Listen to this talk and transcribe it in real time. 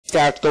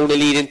start down the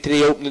lead into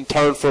the opening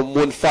turn from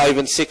 1, 5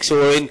 and 6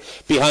 who are in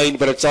behind,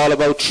 but it's all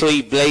about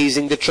 3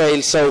 blazing the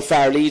trail so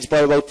far, leads by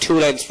about 2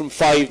 lengths from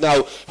 5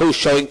 now, who's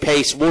showing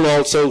pace. 1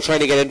 also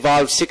trying to get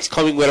involved, 6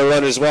 coming with a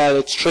run as well.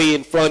 It's 3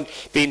 in front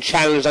being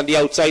challenged on the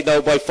outside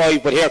now by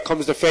 5, but here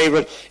comes the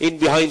favourite in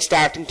behind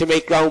starting to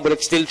make ground, but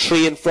it's still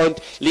 3 in front,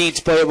 leads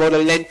by about a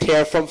length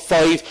here from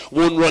 5.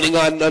 1 running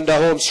on the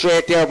home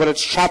straight there, but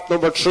it's trap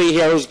number 3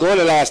 here who's going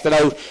to last it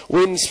out.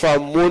 Wins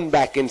from 1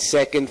 back in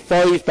second,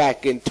 5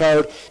 back in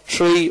third,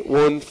 3,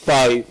 1,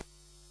 5.